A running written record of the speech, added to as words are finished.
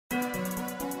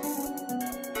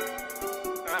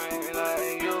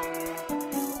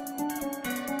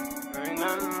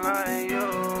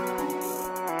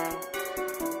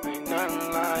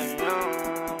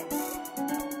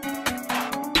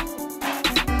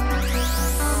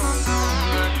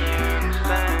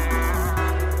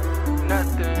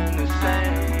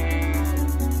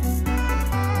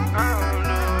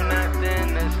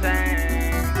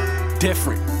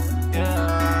different.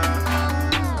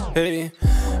 Hey,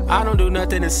 I don't do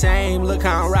nothing the same. Look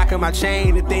how I'm rocking my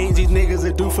chain. The things these niggas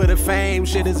that do for the fame,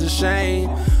 shit is a shame.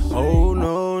 Oh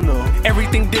no, no.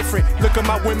 Everything different. Look at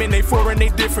my women, they foreign, they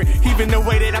different. Even the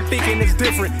way that I'm thinking is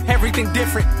different. Everything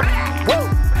different. Woo!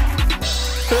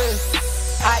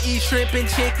 I eat shrimp and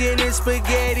chicken and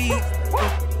spaghetti.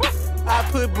 I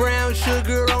put brown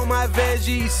sugar on my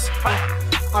veggies.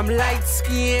 I'm light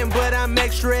skinned, but I'm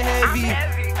extra heavy.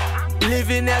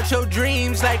 Living out your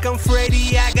dreams like I'm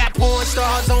Freddy. I got porn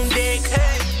stars on deck,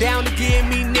 down to give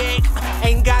me neck.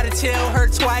 Ain't gotta tell her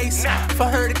twice for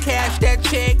her to cash that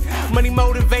check. Money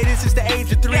motivated since the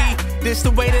age of 3. This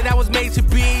the way that I was made to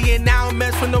be, and now I'm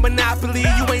mess with no monopoly.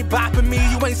 You ain't bopping me,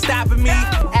 you ain't stopping me.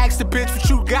 Ask the bitch what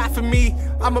you got for me.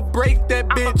 I'ma break that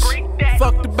bitch.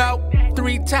 Fucked about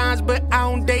 3 times, but I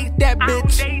don't date that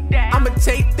bitch. I'ma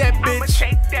take that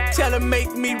bitch. Tell her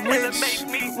make me rich.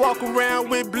 Walk around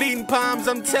with bleeding palms,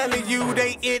 I'm telling you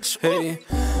they itch. Hey,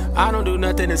 I don't do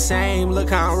nothing the same. Look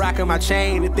how I'm rocking my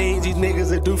chain. The things these niggas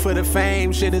that do for the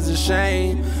fame, shit is a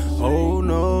shame. Oh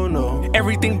no, no.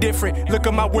 Everything different. Look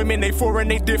at my women, they foreign,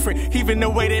 they different. Even the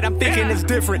way that I'm thinking is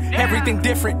different. Everything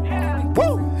different.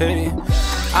 Woo! Hey,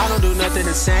 I don't do nothing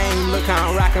the same. Look how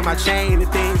I'm rocking my chain. The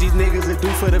things these niggas that do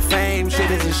for the fame, shit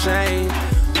is a shame.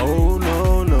 Oh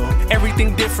no, no.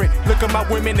 Everything different. Look at my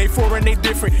women, they foreign, they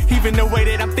different. Even the way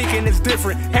that I'm thinking is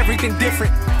different. Everything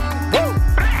different. Woo!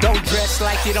 Don't dress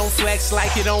like you, don't flex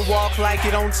like you, don't walk like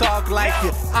you, don't talk like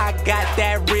you. I got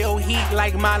that real heat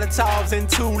like Molotovs and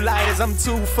 2 lighters. I'm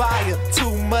too fire,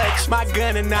 too much. My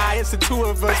gun and I, it's the 2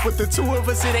 of us. With the 2 of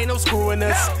us, it ain't no screwing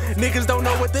us. Niggas don't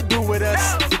know what to do with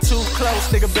us. You're too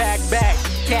close, nigga, back.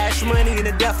 Cash money in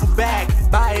a duffel bag.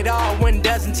 Buy it all 1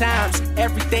 dozen times.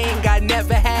 Everything I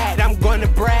never had, I'm gonna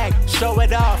brag. Show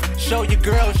it off, show your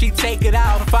girl, she take it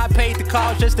out. If I paid the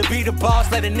cost just to be the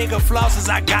boss, let a nigga floss, as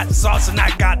I got the sauce and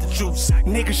I got the juice.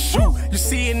 Nigga shoot, you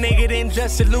see a nigga then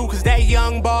just salute, cause that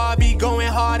young boy be going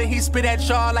hard and he spit at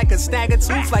y'all like a snag of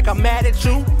tooth. Like I'm mad at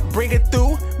you, bring it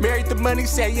through. Married the money,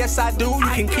 said yes I do.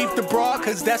 You can keep the broad,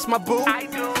 cause that's my boo.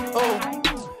 Oh,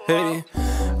 hey,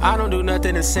 I don't do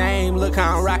nothing the same. Look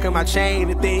how I'm rocking my chain.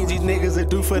 The things these niggas that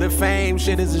do for the fame,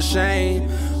 shit is a shame.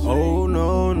 Oh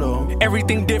no, no.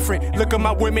 Everything different. Look at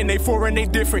my women, they foreign, they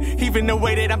different. Even the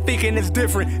way that I'm thinking is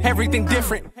different. Everything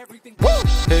different. Woo!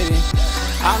 Hey,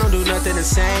 I don't do nothing the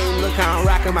same. Look how I'm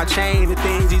rocking my chain. The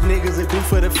things these niggas that do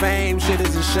for the fame, shit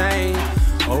is a shame.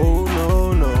 Oh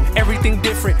no, no. Everything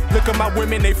different. Look at my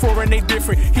women, they foreign, they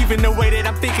different. Even the way that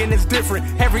I'm thinking is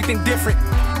different. Everything different.